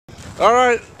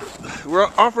Alright, we're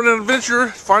off on an adventure.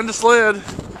 Find a sled.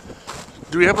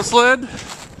 Do we have a sled?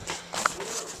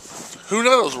 Who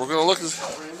knows? We're gonna look. You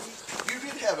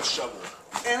did have a shovel.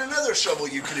 And another shovel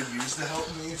you could have used to help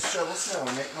me shovel snow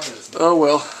and make money. Oh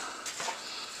well.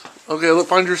 Okay, look,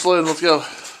 find your sled and let's go.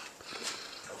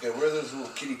 Okay, where are those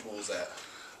little kiddie pools at?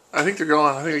 I think they're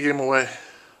gone. I think I gave them away.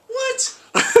 What?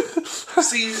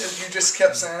 See, you just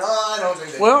kept saying, oh, I don't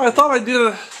think they Well, I thought I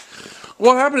did.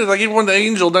 What happened is I gave one to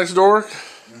Angel next door,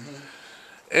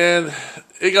 and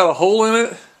it got a hole in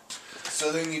it.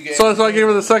 So then you gave. So I gave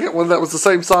her the second one that was the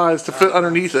same size to fit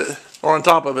underneath it or on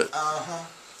top of it.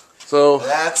 So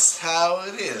that's how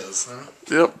it is, huh?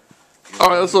 Yep. All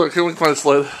right, let's look. Can we find a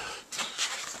sled?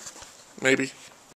 Maybe.